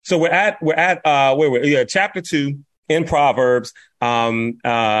So chapter 2 in Proverbs, and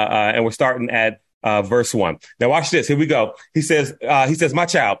we're starting at verse 1. Now watch this. Here we go. He says, my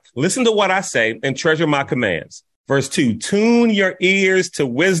child, listen to what I say and treasure my commands. Verse 2, tune your ears to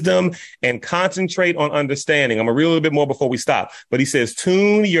wisdom and concentrate on understanding. I'm going to read a little bit more before we stop. But he says,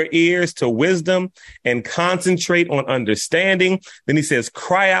 tune your ears to wisdom and concentrate on understanding. Then he says,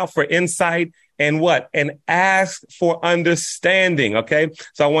 cry out for insight and what? And ask for understanding. Okay.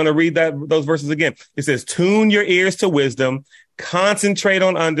 So I want to read those verses again. It says, tune your ears to wisdom, concentrate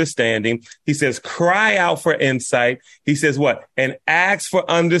on understanding. He says, cry out for insight. He says what? And ask for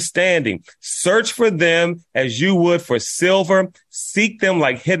understanding. Search for them as you would for silver. Seek them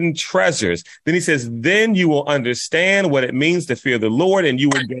like hidden treasures. Then he says, then you will understand what it means to fear the Lord and you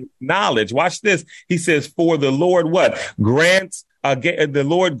will gain knowledge. Watch this. He says, for the Lord what? The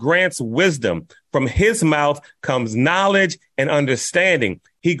Lord grants wisdom. From his mouth comes knowledge and understanding.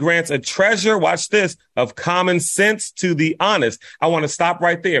 He grants a treasure, watch this, of common sense to the honest. I want to stop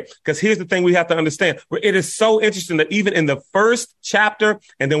right there because here's the thing we have to understand. It is so interesting that even in the first chapter,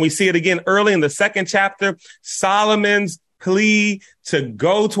 and then we see it again early in the second chapter, Solomon's plea to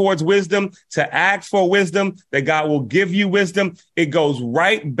go towards wisdom, to ask for wisdom, that God will give you wisdom. It goes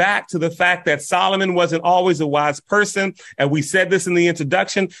right back to the fact that Solomon wasn't always a wise person. And we said this in the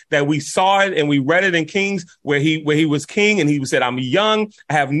introduction, that we saw it and we read it in Kings where he was king and he said, I'm young.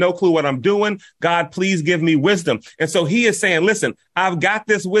 I have no clue what I'm doing. God, please give me wisdom. And so he is saying, listen, I've got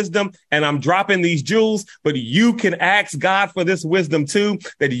this wisdom and I'm dropping these jewels, but you can ask God for this wisdom too,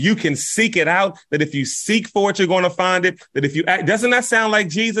 that you can seek it out, that if you seek for it, you're going to find it, that if you doesn't that sound like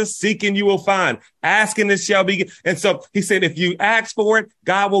Jesus? Seeking, you will find. Asking, it shall be. And so he said, if you ask for it,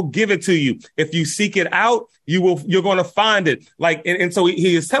 God will give it to you. If you seek it out, you're going to find it. Like, and so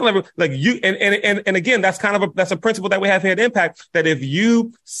he is telling everyone, like you, and again, that's that's a principle that we have here at Impact, that if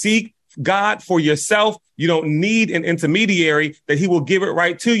you seek God for yourself, you don't need an intermediary, that he will give it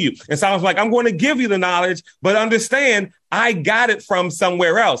right to you. And so I was like, I'm going to give you the knowledge, but understand I got it from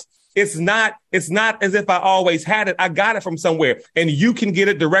somewhere else. It's not as if I always had it. I got it from somewhere, and you can get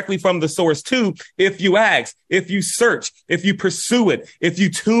it directly from the source too. If you ask, if you search, if you pursue it, if you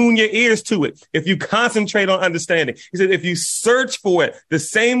tune your ears to it, if you concentrate on understanding. He said, if you search for it the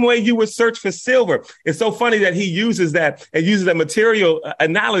same way you would search for silver. It's so funny that he uses that and uses a material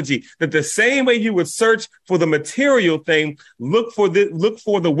analogy, that the same way you would search for the material thing, look for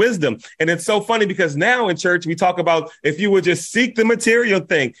the wisdom. And it's so funny because now in church, we talk about if you would just seek the material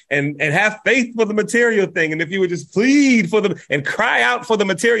thing and have faith for the material thing. And if you would just plead for them and cry out for the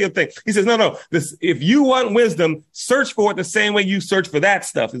material thing, he says, no, if you want wisdom, search for it the same way you search for that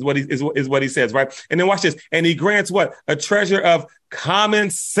stuff is what he says. Right. And then watch this. And he grants what? A treasure of common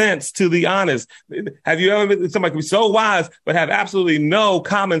sense to the honest. Have you ever been somebody who's so wise, but have absolutely no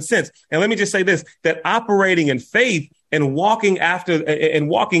common sense? And let me just say this, that operating in faith and walking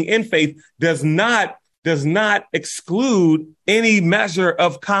in faith does not exclude any measure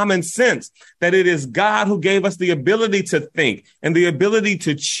of common sense, that it is God who gave us the ability to think and the ability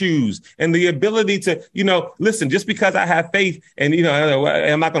to choose and the ability to, listen, just because I have faith and,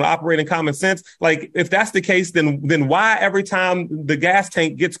 I'm not going to operate in common sense. Like if that's the case, then why every time the gas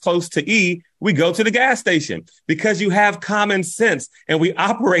tank gets close to E, we go to the gas station? Because you have common sense and we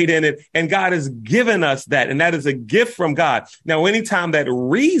operate in it, and God has given us that. And that is a gift from God. Now, anytime that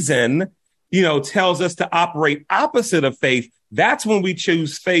reason tells us to operate opposite of faith, that's when we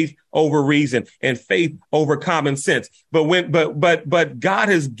choose faith over reason and faith over common sense. But God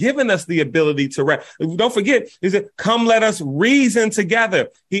has given us the ability to don't forget, he said, come, let us reason together.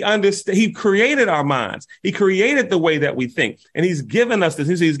 He created our minds. He created the way that we think, and he's given us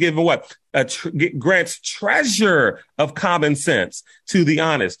this. He's given what? Grants treasure of common sense to the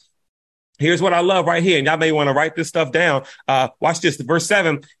honest. Here's what I love right here. And y'all may want to write this stuff down. Watch this. Verse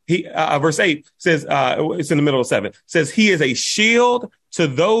 7, verse 8 says, it's in the middle of 7, says, he is a shield to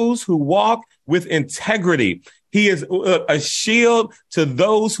those who walk with integrity. He is a shield to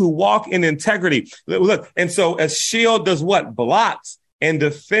those who walk in integrity. Look, and so a shield does what? Blocks and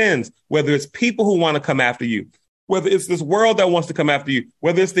defends, whether it's people who want to come after you, whether it's this world that wants to come after you,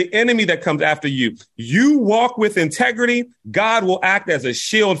 whether it's the enemy that comes after you. You walk with integrity, God will act as a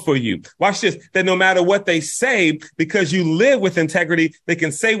shield for you. Watch this, that no matter what they say, because you live with integrity, they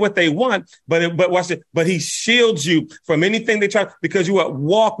can say what they want, but watch it. But he shields you from anything they try, because you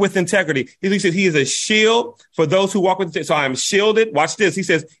walk with integrity. He says he is a shield for those who walk with integrity. So I am shielded. Watch this. He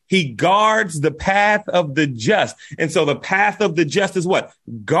says he guards the path of the just. And so the path of the just is what?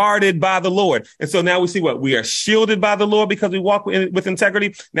 Guarded by the Lord. And so now we see what? We are shielded shielded by the Lord because we walk with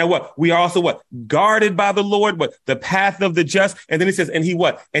integrity. Now what? We are also what? Guarded by the Lord, what? The path of the just. And then he says, and he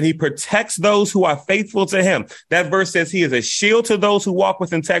what? And he protects those who are faithful to him. That verse says he is a shield to those who walk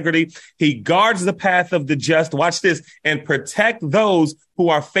with integrity. He guards the path of the just. Watch this, and protect those who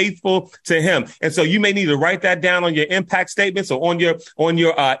are faithful to him. And so you may need to write that down on your impact statements or on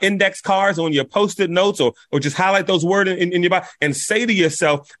your index cards, on your Post-it notes, or just highlight those words in your Bible and say to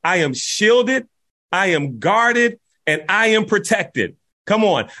yourself, I am shielded, I am guarded, and I am protected. Come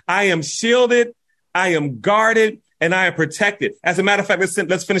on. I am shielded, I am guarded, and I am protected. As a matter of fact,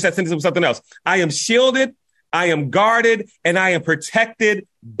 let's finish that sentence with something else. I am shielded, I am guarded, and I am protected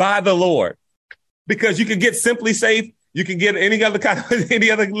by the Lord. Because you can get Simply Safe. You can get any other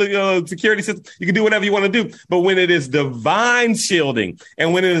security system. You can do whatever you want to do. But when it is divine shielding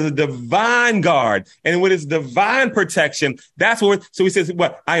and when it is a divine guard and when it's divine protection, that's what. So he says,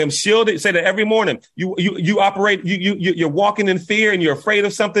 "What I am shielded." Say that every morning. You operate. You're walking in fear and you're afraid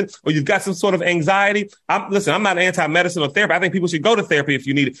of something, or you've got some sort of anxiety. I'm not anti-medicine or therapy. I think people should go to therapy if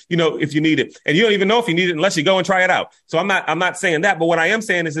you need it. If you need it, and you don't even know if you need it unless you go and try it out. So I'm not saying that. But what I am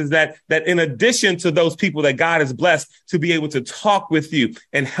saying is that in addition to those people that God has blessed to be able to talk with you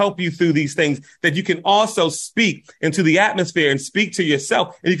and help you through these things, that you can also speak into the atmosphere and speak to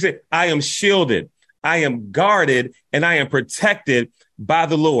yourself. And you can say, I am shielded, I am guarded, and I am protected by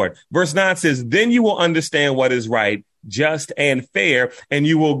the Lord. Verse 9 says, then you will understand what is right, just, and fair, and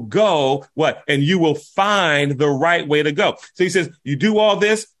you will go, what? And you will find the right way to go. So he says, you do all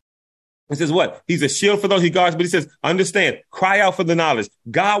this. He says what? He's a shield for those he guards, but he says, understand, cry out for the knowledge.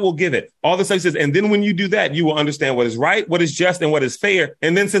 God will give it. All this stuff he says, and then when you do that, you will understand what is right, what is just, and what is fair.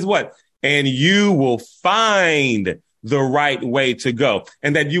 And then says what? And you will find the right way to go.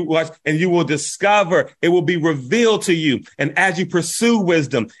 And that you watch and you will discover, it will be revealed to you. And as you pursue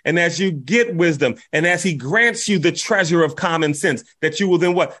wisdom and as you get wisdom and as he grants you the treasure of common sense, that you will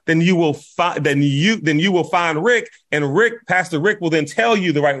then what? Then you will find, then you will find Rick, and Pastor Rick will then tell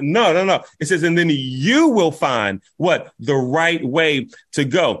you the right. No. It says, and then you will find what? The right way to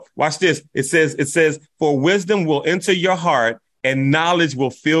go. Watch this. It says, for wisdom will enter your heart and knowledge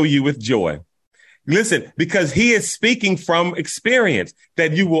will fill you with joy. Listen, because he is speaking from experience,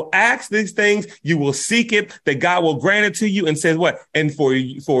 that you will ask these things, you will seek it, that God will grant it to you, and says what? And for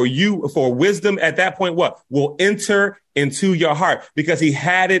wisdom at that point, what? Will enter into your heart, because he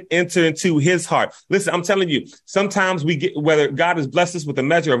had it enter into his heart. Listen, I'm telling you, sometimes we get, whether God has blessed us with a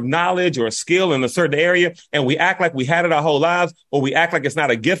measure of knowledge or a skill in a certain area, and we act like we had it our whole lives, or we act like it's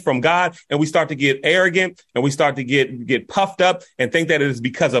not a gift from God, and we start to get arrogant, and we start to get puffed up and think that it is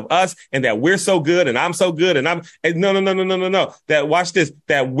because of us and that we're so good and I'm so good no. That watch this,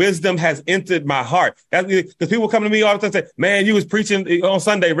 that wisdom has entered my heart. Because people come to me all the time and say, man, you was preaching on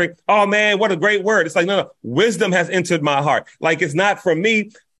Sunday, Rick. Oh man, what a great word. It's like, no, wisdom has entered my heart. Like, it's not from me.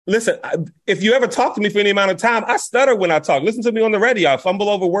 Listen, if you ever talk to me for any amount of time, I stutter when I talk. Listen to me on the radio. I fumble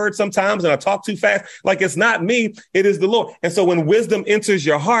over words sometimes and I talk too fast. Like, it's not me. It is the Lord. And so when wisdom enters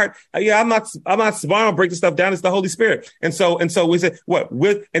your heart, I'm not smart to break the stuff down. It's the Holy Spirit. And so we say what?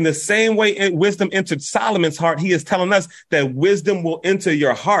 In the same way wisdom entered Solomon's heart, he is telling us that wisdom will enter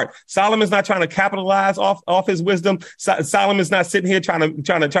your heart. Solomon's not trying to capitalize off his wisdom. Solomon's not sitting here trying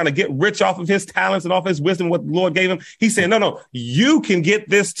to get rich off of his talents and off his wisdom, what the Lord gave him. He's saying, no, you can get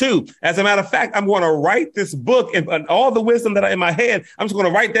this too. As a matter of fact, I'm going to write this book and all the wisdom that I in my head. I'm just going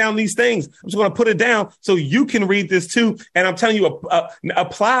to write down these things. I'm just going to put it down so you can read this too. And I'm telling you,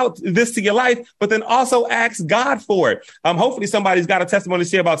 apply this to your life, but then also ask God for it. Hopefully somebody's got a testimony to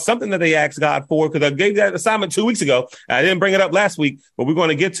share about something that they asked God for, because I gave that assignment 2 weeks ago. I didn't bring it up last week, but we're going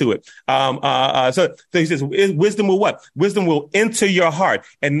to get to it. So he says, wisdom will what? Wisdom will enter your heart,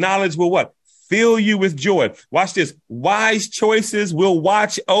 and knowledge will what? Fill you with joy. Watch this. Wise choices will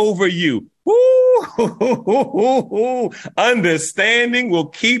watch over you. Woo! Understanding will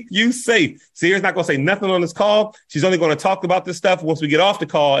keep you safe. Sierra's not going to say nothing on this call. She's only going to talk about this stuff once we get off the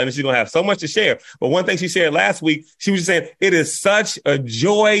call, and she's going to have so much to share. But one thing she shared last week, she was just saying, it is such a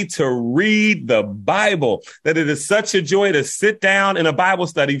joy to read the Bible, that it is such a joy to sit down in a Bible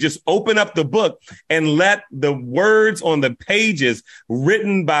study, just open up the book and let the words on the pages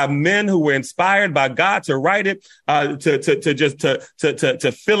written by men who were inspired by God to write it,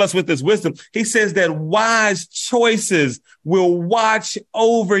 to fill us with this wisdom. He says that wise choices will watch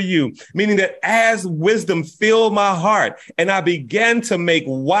over you, meaning that as wisdom filled my heart and I began to make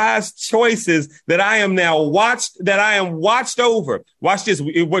wise choices, that I am watched over. Watch this.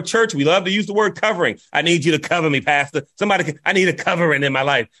 We're church. We love to use the word covering. I need you to cover me, Pastor. I need a covering in my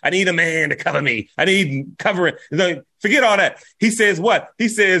life. I need a man to cover me. I need covering. Forget all that. He says what? He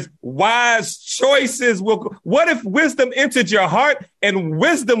says, wise choices will. What if wisdom entered your heart and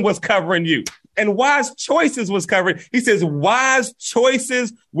wisdom was covering you? And wise choices was covering. He says, wise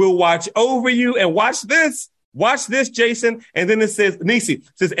choices will watch over you. And watch this. Watch this, Jason. And then it says, Nisi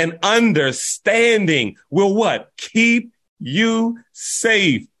says, and understanding will what? Keep you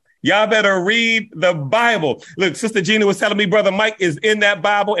safe. Y'all better read the Bible. Look, Sister Gina was telling me Brother Mike is in that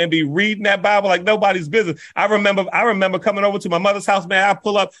Bible and be reading that Bible like nobody's business. I remember coming over to my mother's house, man. I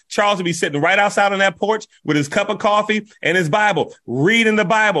pull up, Charles would be sitting right outside on that porch with his cup of coffee and his Bible, reading the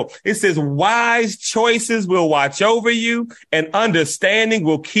Bible. It says, wise choices will watch over you and understanding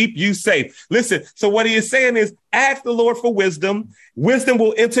will keep you safe. Listen, so what he is saying is ask the Lord for wisdom. Wisdom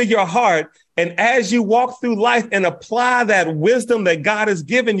will enter your heart. And as you walk through life and apply that wisdom that God has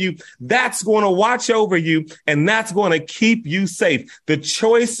given you, that's going to watch over you and that's going to keep you safe. The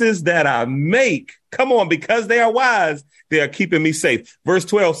choices that I make, come on, because they are wise, they are keeping me safe. Verse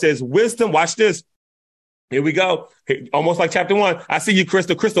 12 says, wisdom, watch this. Here we go. Almost like chapter 1. I see you,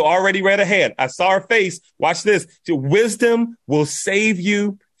 Crystal. Crystal already read ahead. I saw her face. Watch this. Wisdom will save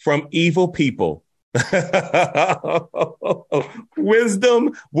you from evil people.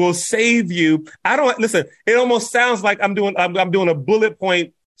 Wisdom will save you. Listen. It almost sounds like I'm doing a bullet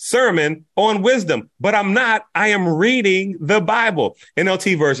point sermon on wisdom, but I'm not. I am reading the Bible,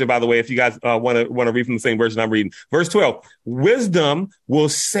 NLT version, by the way. If you guys want to read from the same version I'm reading, verse 12. Wisdom will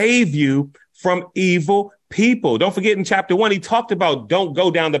save you from evil people. Don't forget in chapter 1, he talked about don't go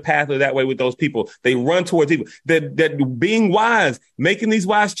down the path of that way with those people. They run towards evil. That being wise, making these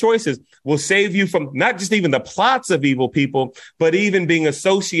wise choices will save you from not just even the plots of evil people, but even being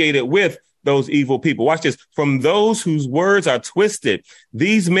associated with those evil people. Watch this. From those whose words are twisted,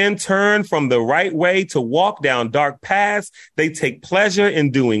 these men turn from the right way to walk down dark paths. They take pleasure in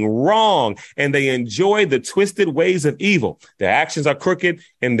doing wrong and they enjoy the twisted ways of evil. Their actions are crooked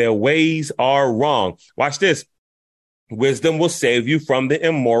and their ways are wrong. Watch this. Wisdom will save you from the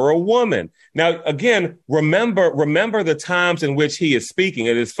immoral woman. Now, again, remember the times in which he is speaking.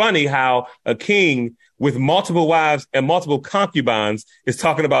 It is funny how a king with multiple wives and multiple concubines is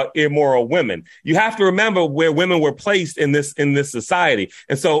talking about immoral women. You have to remember where women were placed in this society.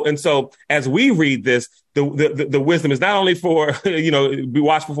 And so as we read this, the wisdom is not only for, be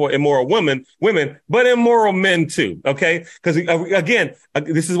watchful for immoral women, but immoral men too. Okay. Because again,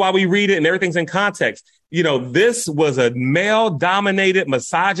 this is why we read it and everything's in context. This was a male-dominated,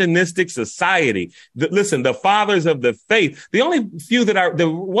 misogynistic society. Listen, the fathers of the faith, the only few the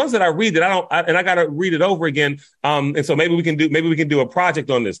ones that I read that I got to read it over again. And so maybe we can do a project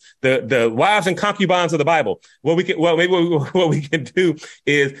on this. The wives and concubines of the Bible. What we can do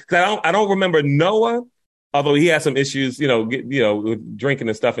is, because I don't remember Noah, although he had some issues, with drinking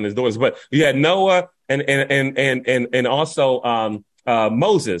and stuff in his daughters. But you had Noah and also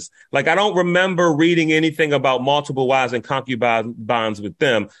Moses. Like, I don't remember reading anything about multiple wives and concubines with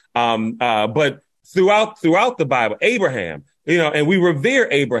them. But throughout the Bible, Abraham, and we revere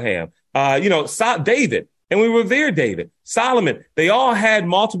Abraham, David, and we revere David, Solomon, they all had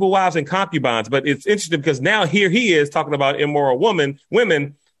multiple wives and concubines. But it's interesting because now here he is talking about immoral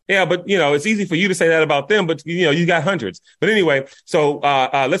women. Yeah, but, it's easy for you to say that about them, but, you got hundreds. But anyway, so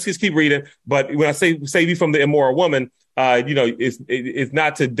let's just keep reading. But when I say save you from the immoral woman, it's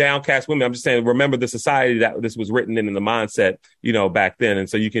not to downcast women. I'm just saying, remember the society that this was written in the mindset, back then. And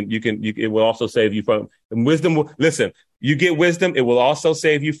so it will also save you from wisdom. Listen, you get wisdom. It will also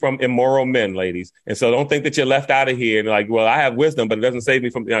save you from immoral men, ladies. And so don't think that you're left out of here and like, well, I have wisdom, but it doesn't save me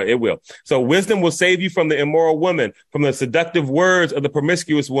from, it will. So wisdom will save you from the immoral woman, from the seductive words of the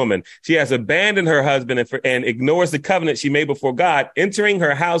promiscuous woman. She has abandoned her husband and ignores the covenant she made before God. Entering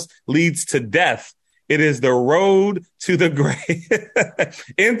her house leads to death. It is the road to the grave.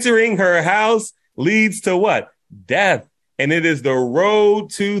 Entering her house leads to what? Death. And it is the road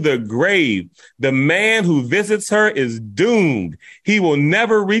to the grave. The man who visits her is doomed. He will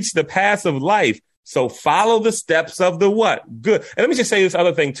never reach the path of life. So follow the steps of the what? Good. And let me just say this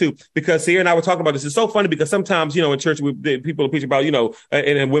other thing too, because Sierra and I were talking about this. It's so funny because sometimes, in church, people preach about, in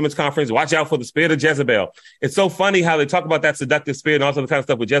a women's conference, watch out for the spirit of Jezebel. It's so funny how they talk about that seductive spirit and all sorts of kind of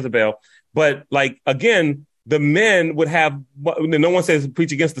stuff with Jezebel. But like, again, the men would have, no one says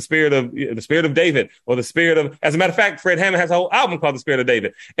preach against the spirit of David or the spirit of, as a matter of fact, Fred Hammond has a whole album called The Spirit of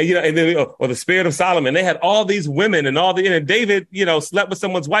David or the spirit of Solomon. They had all these women and David, slept with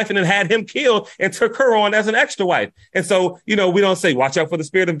someone's wife and then had him killed and took her on as an extra wife. And so, we don't say watch out for the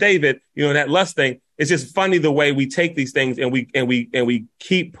spirit of David, that lust thing. It's just funny the way we take these things and we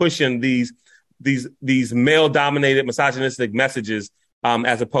keep pushing these male dominated misogynistic messages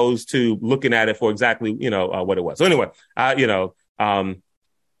as opposed to looking at it for exactly, what it was. So anyway,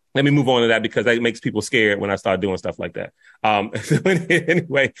 let me move on to that because that makes people scared when I start doing stuff like that.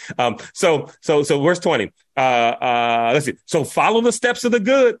 Anyway, so verse 20, let's see. So follow the steps of the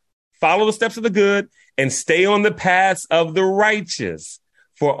good, and stay on the paths of the righteous,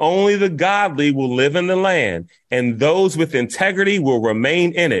 for only the godly will live in the land, and those with integrity will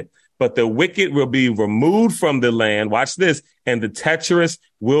remain in it. But the wicked will be removed from the land. Watch this. And the treacherous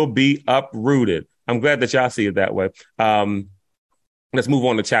will be uprooted. I'm glad that y'all see it that way. Let's move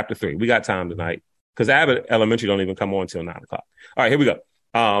on to chapter 3. We got time tonight because Abbott Elementary don't even come on until 9 o'clock. All right, here we go.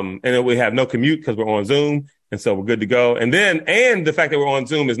 And then we have no commute because we're on Zoom. And so we're good to go. And the fact that we're on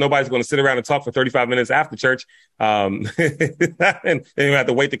Zoom is nobody's going to sit around and talk for 35 minutes after church. And then we have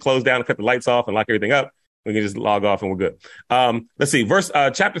to wait to close down and cut the lights off and lock everything up. We can just log off and we're good. Let's see.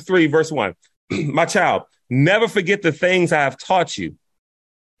 Chapter 3, verse 1. My child, never forget the things I have taught you.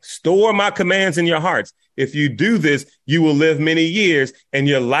 Store my commands in your hearts. If you do this, you will live many years and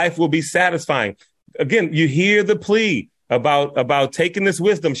your life will be satisfying. Again, you hear the plea about taking this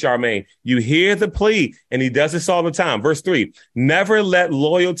wisdom, Charmaine. You hear the plea, and he does this all the time. Verse 3, never let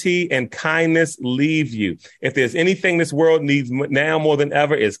loyalty and kindness leave you. If there's anything this world needs now more than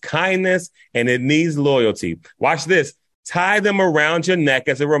ever is kindness, and it needs loyalty. Watch this. Tie them around your neck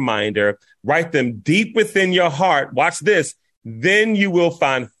as a reminder. Write them deep within your heart. Watch this. Then you will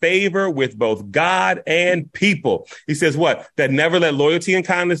find favor with both God and people. He says what? That never let loyalty and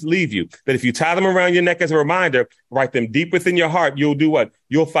kindness leave you. That if you tie them around your neck as a reminder, write them deep within your heart, you'll do what?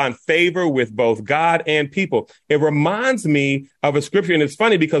 You'll find favor with both God and people. It reminds me of a scripture, and it's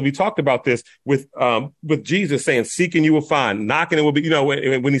funny because we talked about this with Jesus saying, seeking you will find, knocking it will be,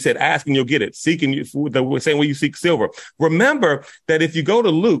 when he said, asking you'll get it, seeking you, the same way you seek silver. Remember that if you go to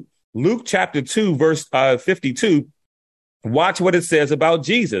Luke chapter 2, verse 52, watch what it says about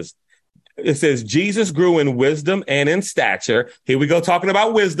Jesus. It says, Jesus grew in wisdom and in stature. Here we go, talking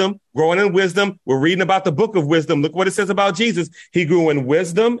about wisdom, growing in wisdom. We're reading about the book of wisdom. Look what it says about Jesus. He grew in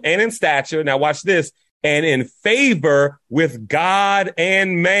wisdom and in stature. Now watch this. And in favor with God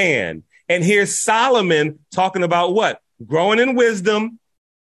and man. And here's Solomon talking about what? Growing in wisdom,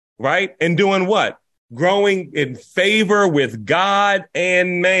 right? And doing what? Growing in favor with God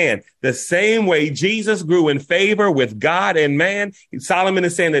and man. The same way Jesus grew in favor with God and man. Solomon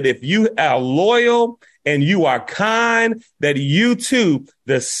is saying that if you are loyal and you are kind, that you too,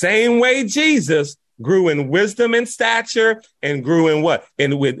 the same way Jesus grew in wisdom and stature and grew in what?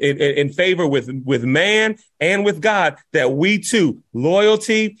 In favor with man and with God, that we too,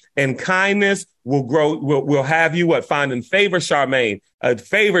 loyalty and kindness will grow, will have you what? Finding favor, Charmaine,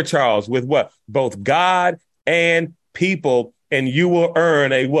 favor, Charles, with what? Both God and people, and you will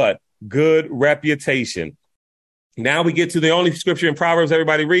earn a what? Good reputation. Now we get to the only scripture in Proverbs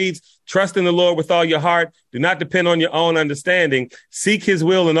everybody reads. Trust in the Lord with all your heart. Do not depend on your own understanding. Seek his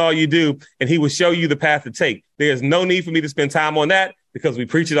will in all you do, and he will show you the path to take. There's no need for me to spend time on that because we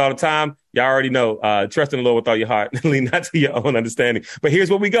preach it all the time. Y'all already know, trust in the Lord with all your heart, lean not to your own understanding. But here's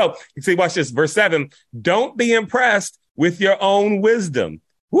where we go. You see, watch this. Verse 7, don't be impressed with your own wisdom.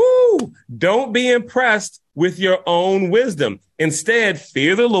 Woo! Don't be impressed with your own wisdom. Instead,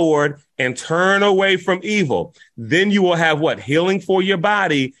 fear the Lord and turn away from evil. Then you will have what? Healing for your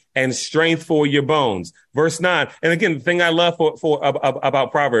body and strength for your bones. Verse 9. And again, the thing I love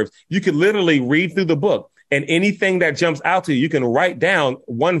about Proverbs, you could literally read through the book and anything that jumps out to you, you can write down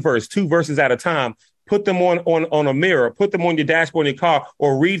one verse, 2 verses at a time. Put them on a mirror, put them on your dashboard in your car,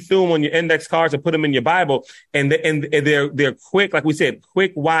 or read through them on your index cards and put them in your Bible. And they're quick, like we said,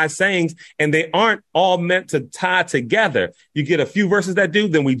 quick, wise sayings, and they aren't all meant to tie together. You get a few verses that do,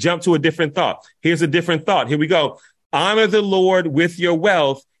 then we jump to a different thought. Here's a different thought. Here we go. Honor the Lord with your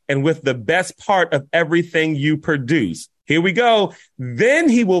wealth and with the best part of everything you produce. Here we go. Then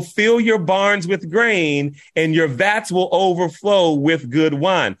he will fill your barns with grain and your vats will overflow with good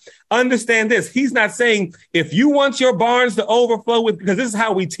wine. Understand this. He's not saying if you want your barns to overflow with, because this is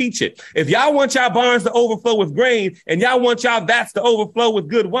how we teach it. If y'all want y'all barns to overflow with grain and y'all want y'all vats to overflow with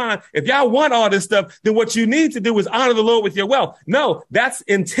good wine, if y'all want all this stuff, then what you need to do is honor the Lord with your wealth. No, that's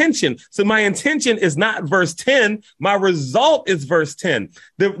intention. So my intention is not verse 10. My result is verse 10.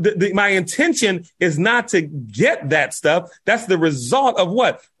 My intention is not to get that stuff. That's the result of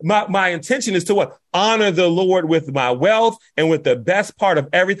what? My intention is to what? Honor the Lord with my wealth and with the best part of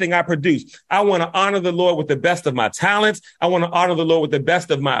everything I produce. I want to honor the Lord with the best of my talents. I want to honor the Lord with the best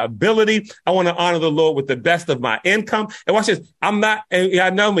of my ability. I want to honor the Lord with the best of my income. And watch this. I'm not, and I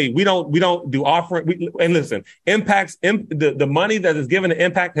know me. We don't do offering. And listen, the money that is given to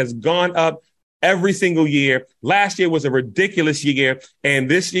Impact has gone up every single year. Last year was a ridiculous year. And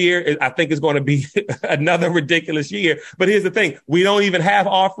this year, I think is going to be another ridiculous year. But here's the thing. We don't even have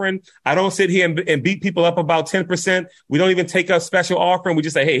offering. I don't sit here and beat people up about 10%. We don't even take a special offering. We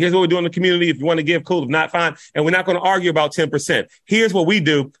just say, hey, here's what we're doing in the community. If you want to give, cool. If not, fine. And we're not going to argue about 10%. Here's what we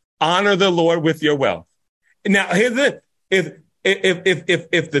do. Honor the Lord with your wealth. Now, here's it. If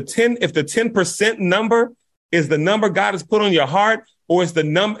the 10% number is the number God has put on your heart, or is the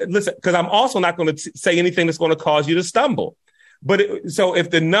number, listen, because I'm also not going to say anything that's going to cause you to stumble. But so if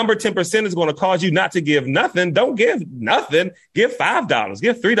the number 10% is going to cause you not to give nothing, don't give nothing. Give $5,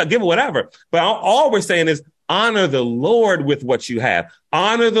 give $3, give whatever. But all we're saying is honor the Lord with what you have.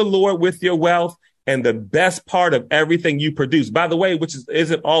 Honor the Lord with your wealth. And the best part of everything you produce, by the way, which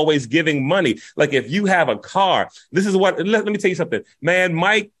isn't always giving money. Like if you have a car, this is what, let me tell you something, man.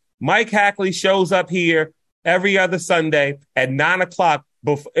 Mike Hackley shows up here every other Sunday at 9:00.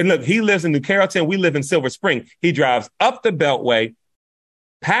 And look, he lives in New Carrollton. We live in Silver Spring. He drives up the Beltway,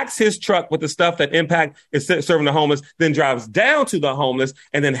 packs his truck with the stuff that Impact is serving the homeless, then drives down to the homeless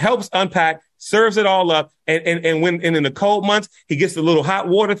and then helps unpack, serves it all up. And in the cold months, he gets the little hot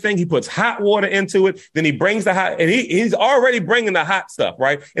water thing. He puts hot water into it. Then he brings the hot, and he's already bringing the hot stuff,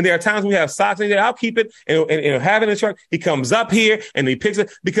 right? And there are times we have socks in there. I'll keep it and have it in the truck. He comes up here and he picks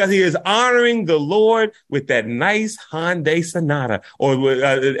it because he is honoring the Lord with that nice Hyundai Sonata or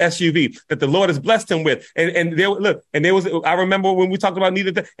SUV that the Lord has blessed him with. And there was, I remember when we talked about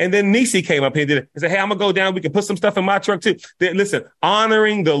needed that, and then Nisi came up here and did it and said, hey, I'm gonna go down. We can put some stuff in my truck too. Listen,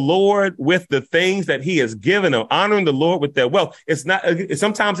 honoring the Lord with the things that he has given them, honoring the Lord with their wealth. It's not,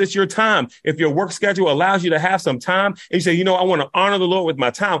 sometimes it's your time. If your work schedule allows you to have some time and you say, you know, I want to honor the Lord with my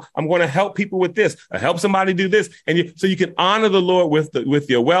time. I'm going to help people with this, or help somebody do this. And so you can honor the Lord with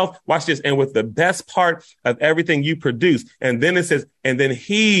your wealth. Watch this. And with the best part of everything you produce. And then it says, and then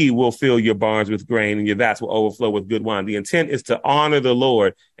he will fill your barns with grain and your vats will overflow with good wine. The intent is to honor the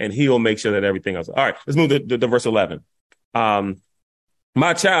Lord and he will make sure that everything else. All right, let's move to verse 11.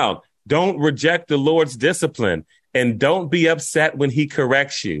 My child, don't reject the Lord's discipline and don't be upset when he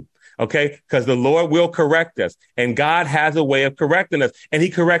corrects you. Okay, because the Lord will correct us and God has a way of correcting us and he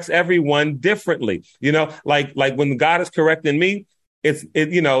corrects everyone differently. You know, like when God is correcting me,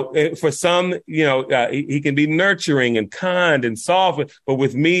 for some, he can be nurturing and kind and soft. But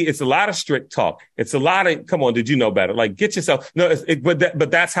with me, it's a lot of strict talk. It's a lot of, come on, did you know better? Like, get yourself. No, but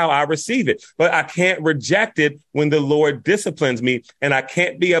that's how I receive it. But I can't reject it when the Lord disciplines me and I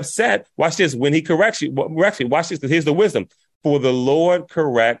can't be upset. Watch this. When he corrects you, watch this. Because here's the wisdom. For the Lord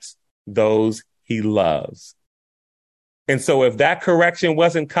corrects those he loves. And so if that correction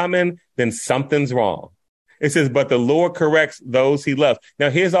wasn't coming, then something's wrong. It says, but the Lord corrects those he loves. Now,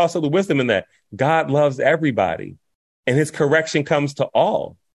 here's also the wisdom in that. God loves everybody, and his correction comes to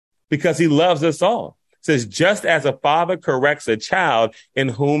all because he loves us all. It says, just as a father corrects a child in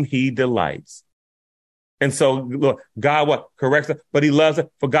whom he delights. And so, look, God what? Corrects us, but he loves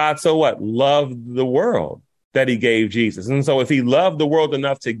it. For God so what? Loved the world that he gave Jesus. And so if he loved the world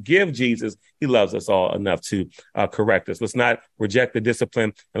enough to give Jesus, he loves us all enough to correct us. Let's not reject the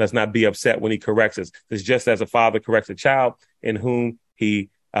discipline and let's not be upset when he corrects us. It's just as a father corrects a child in whom he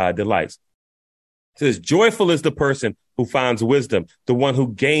delights. It says, joyful is the person who finds wisdom, the one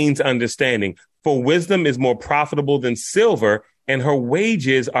who gains understanding. For wisdom is more profitable than silver, and her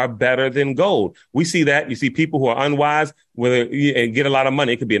wages are better than gold. We see that. You see people who are unwise, whether and get a lot of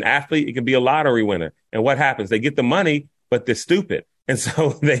money. It could be an athlete. It could be a lottery winner. And what happens? They get the money, but they're stupid. And so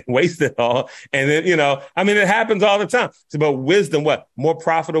they waste it all. And then, it happens all the time. It's about wisdom. What? More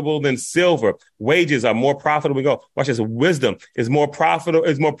profitable than silver. Wages are more profitable than gold. Watch this. Wisdom is more profitable,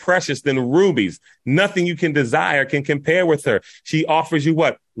 is more precious than rubies. Nothing you can desire can compare with her. She offers you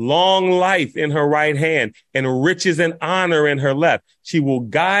what? Long life in her right hand and riches and honor in her left. She will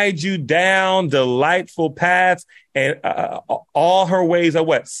guide you down delightful paths, and all her ways are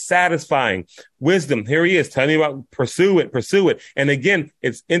what? Satisfying. Wisdom. Here he is telling you about pursue it. And again,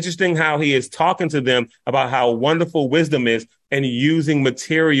 it's interesting how he is talking to them about how wonderful wisdom is and using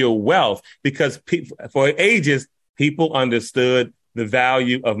material wealth, because for ages, people understood the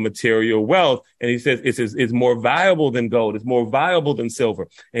value of material wealth. And he says it's more valuable than gold. It's more valuable than silver.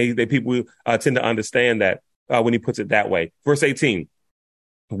 And people tend to understand that when he puts it that way. Verse 18,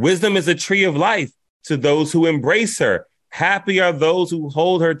 wisdom is a tree of life to those who embrace her. Happy are those who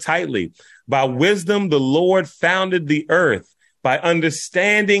hold her tightly. By wisdom, the Lord founded the earth. By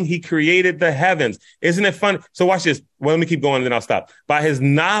understanding, he created the heavens. Isn't it fun? So watch this. Well, let me keep going and then I'll stop. By his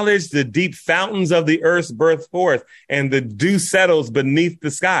knowledge, the deep fountains of the earth burst forth and the dew settles beneath the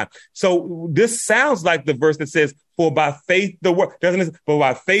sky. So this sounds like the verse that says, For by faith the word doesn't it? For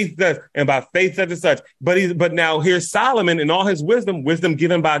by faith does, and by faith such and such. But now here's Solomon in all his wisdom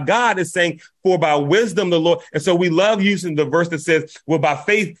given by God is saying, for by wisdom the Lord. And so we love using the verse that says, well, by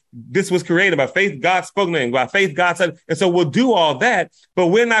faith this was created. By faith God spoke name. By faith God said. And so we'll do all that. But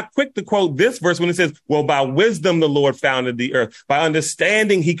we're not quick to quote this verse when it says, well, by wisdom the Lord founded the earth. By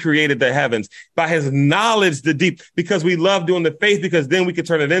understanding he created the heavens. By his knowledge the deep. Because we love doing the faith, because then we can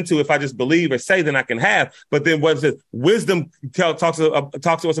turn it into, if I just believe or say, then I can have. But then what is it? Wisdom talks to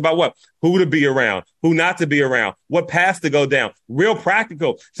us about what? Who to be around, who not to be around, what paths to go down. Real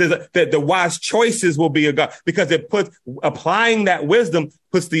practical. Says that the wise choices will be a God, because it puts, applying that wisdom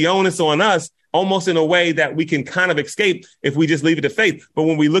puts the onus on us almost in a way that we can kind of escape if we just leave it to faith. But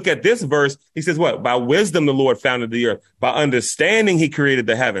when we look at this verse, he says what? By wisdom, the Lord founded the earth. By understanding, he created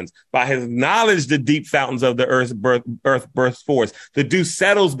the heavens. By his knowledge, the deep fountains of the earth burst forth. The dew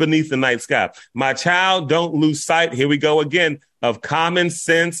settles beneath the night sky. My child, don't lose sight. Here we go again of common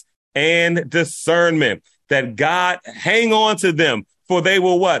sense and discernment, that God, hang on to them, for they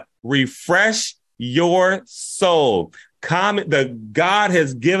will what? Refresh your soul. God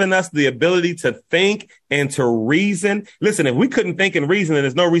has given us the ability to think and to reason. Listen, if we couldn't think and reason, then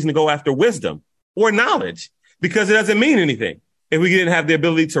there's no reason to go after wisdom or knowledge, because it doesn't mean anything if we didn't have the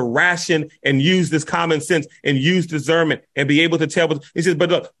ability to ration and use this common sense and use discernment and be able to tell. He says, but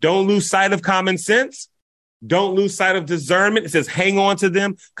look, don't lose sight of common sense. Don't lose sight of discernment. It says, hang on to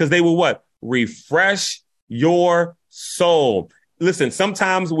them, because they will what? Refresh your soul. Listen,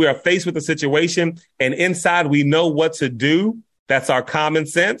 sometimes we are faced with a situation and inside we know what to do. That's our common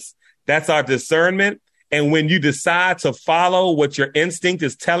sense. That's our discernment. And when you decide to follow what your instinct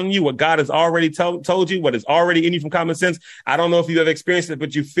is telling you, what God has already told you, what is already in you from common sense, I don't know if you've ever experienced it,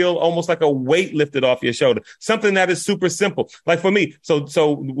 but you feel almost like a weight lifted off your shoulder. Something that is super simple. Like for me, so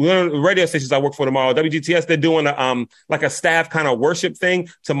one of the radio stations I work for tomorrow, WGTS, they're doing like a staff kind of worship thing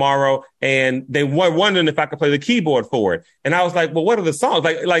tomorrow. And they were wondering if I could play the keyboard for it. And I was like, well, what are the songs?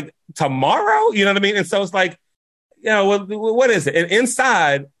 Like tomorrow? You know what I mean? And so it's like, you know, what is it? And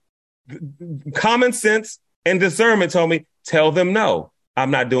inside, common sense and discernment told me, tell them no. I'm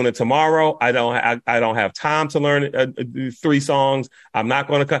not doing it tomorrow. I don't have time to learn 3 songs. I'm not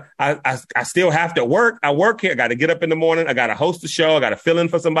going to. I still have to work. I work here. I got to get up in the morning. I got to host a show. I got to fill in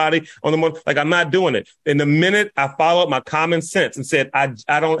for somebody on the morning. Like, I'm not doing it. In the minute I followed my common sense and said,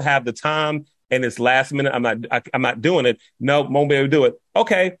 I don't have the time, and it's last minute. I'm not doing it. No, won't be able to do it.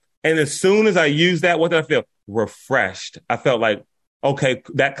 Okay. And as soon as I used that, what did I feel? Refreshed. I felt like, okay,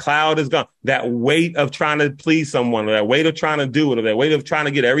 that cloud is gone. That weight of trying to please someone, or that weight of trying to do it, or that weight of trying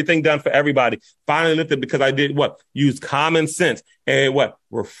to get everything done for everybody, finally lifted, because I did what? Use common sense, and it what?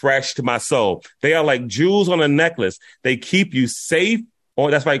 Refreshed my soul. They are like jewels on a necklace. They keep you safe.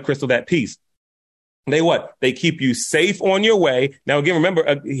 Oh, that's right, Crystal, that piece. They what? They keep you safe on your way. Now, again,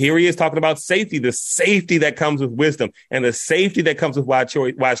 remember, here he is talking about safety, the safety that comes with wisdom and the safety that comes with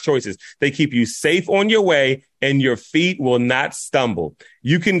wise choices. They keep you safe on your way, and your feet will not stumble.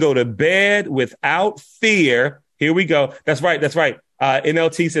 You can go to bed without fear. Here we go. That's right.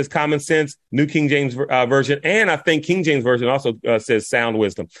 NLT says common sense, New King James Version. And I think King James Version also says sound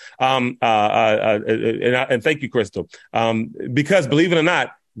wisdom. And thank you, Crystal. Because believe it or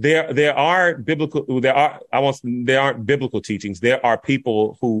not, there aren't biblical teachings. There are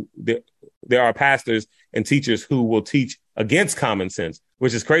people there are pastors and teachers who will teach against common sense,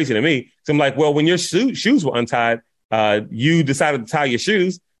 which is crazy to me. So I'm like, well, when your shoes were untied, you decided to tie your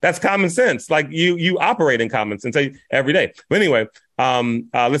shoes. That's common sense. Like you operate in common sense every day. But anyway,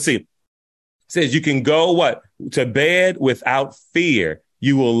 let's see. It says you can go to bed without fear.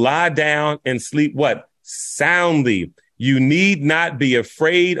 You will lie down and sleep soundly. You need not be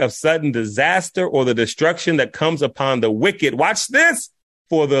afraid of sudden disaster or the destruction that comes upon the wicked. Watch this.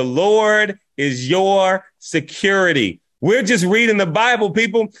 For the Lord is your security. We're just reading the Bible,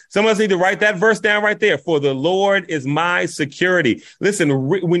 people. Some of us need to write that verse down right there. For the Lord is my security. Listen,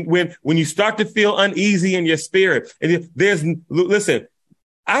 when you start to feel uneasy in your spirit, and listen,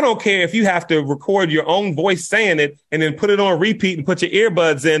 I don't care if you have to record your own voice saying it and then put it on repeat and put your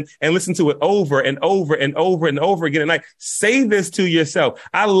earbuds in and listen to it over and over and over and over again at night. Say this to yourself.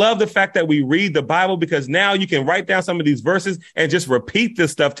 I love the fact that we read the Bible, because now you can write down some of these verses and just repeat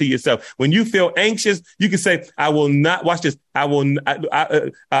this stuff to yourself. When you feel anxious, you can say, I will not, watch this. I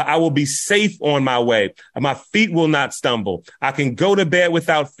will be safe on my way. My feet will not stumble. I can go to bed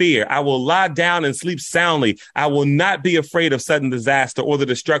without fear. I will lie down and sleep soundly. I will not be afraid of sudden disaster or the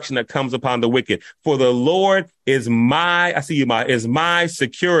destruction that comes upon the wicked. For the Lord is my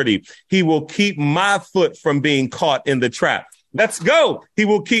security. He will keep my foot from being caught in the trap. Let's go. He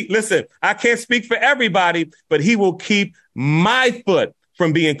will keep, listen, I can't speak for everybody, but he will keep my foot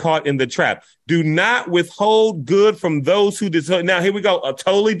from being caught in the trap. Do not withhold good from those who deserve. Now, here we go. A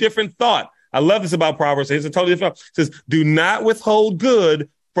totally different thought. I love this about Proverbs. It's a totally different thought. It says, do not withhold good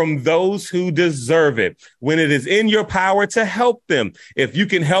from those who deserve it when it is in your power to help them. If you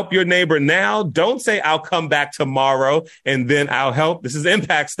can help your neighbor now, don't say, I'll come back tomorrow and then I'll help. This is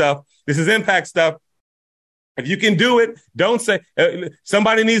impact stuff. This is impact stuff. If you can do it, don't say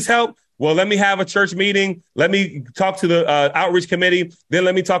somebody needs help. Well, let me have a church meeting. Let me talk to the outreach committee. Then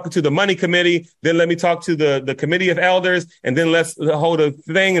let me talk to the money committee. Then let me talk to the committee of elders. And then let's hold a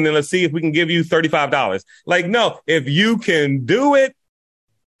thing. And then let's see if we can give you $35. Like, no, if you can do it,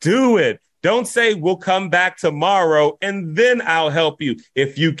 do it. Don't say we'll come back tomorrow and then I'll help you.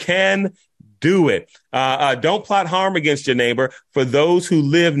 If you can, do it. Don't plot harm against your neighbor, for those who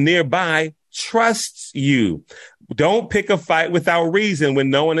live nearby trusts you. Don't pick a fight without reason when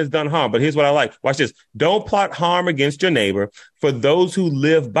no one has done harm. But here's what I like. Watch this. Don't plot harm against your neighbor, for those who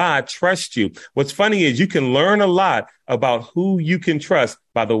live by trust you. What's funny is you can learn a lot about who you can trust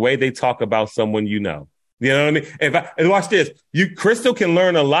by the way they talk about someone you know. You know what I mean? And watch this. Crystal can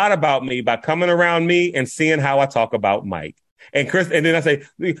learn a lot about me by coming around me and seeing how I talk about Mike. And then I say,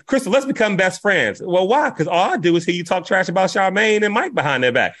 Crystal, let's become best friends. Well, why? Because all I do is hear you talk trash about Charmaine and Mike behind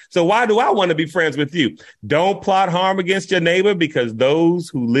their back. So why do I want to be friends with you? Don't plot harm against your neighbor, because those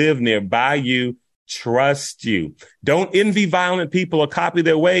who live nearby you trust you. Don't envy violent people or copy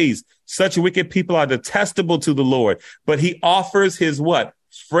their ways. Such wicked people are detestable to the Lord, but he offers his what?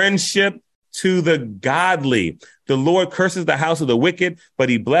 Friendship to the godly. The Lord curses the house of the wicked, but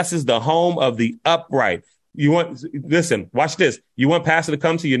he blesses the home of the upright. Listen, watch this. You want pastor to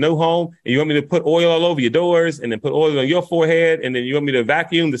come to your new home and you want me to put oil all over your doors and then put oil on your forehead. And then you want me to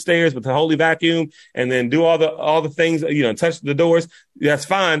vacuum the stairs with the holy vacuum and then do all the things, touch the doors. That's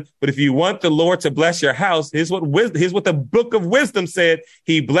fine. But if you want the Lord to bless your house, here's what the book of wisdom said.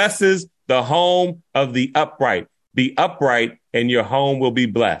 He blesses the home of the upright. Be upright and your home will be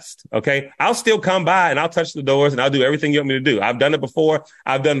blessed. Okay. I'll still come by and I'll touch the doors and I'll do everything you want me to do. I've done it before.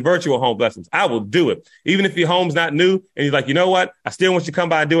 I've done virtual home blessings. I will do it. Even if your home's not new and you're like, you know what? I still want you to come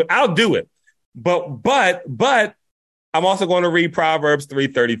by and do it. I'll do it. But I'm also going to read Proverbs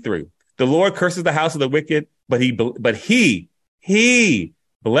 3:33. The Lord curses the house of the wicked, but he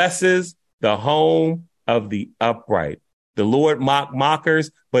blesses the home of the upright. The Lord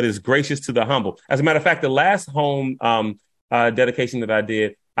mockers, but is gracious to the humble. As a matter of fact, the last home dedication that I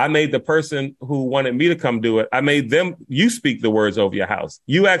did, I made the person who wanted me to come do it, I made them, you speak the words over your house.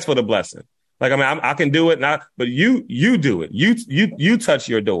 You ask for the blessing. Like, I can do it now, but you do it. You touch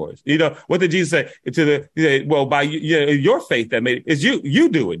your doors. What did Jesus say? By your faith that made it, is you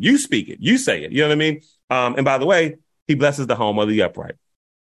do it. You speak it. You say it. You know what I mean? And by the way, he blesses the home of the upright.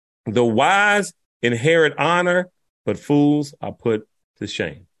 The wise inherit honor, but fools are put to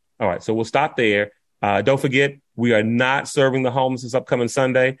shame. All right, so we'll stop there. Don't forget, we are not serving the homeless this upcoming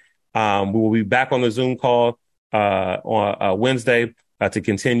Sunday. We will be back on the Zoom call on Wednesday to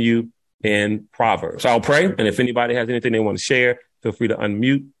continue in Proverbs. So I'll pray, and if anybody has anything they want to share, feel free to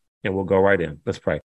unmute, and we'll go right in. Let's pray.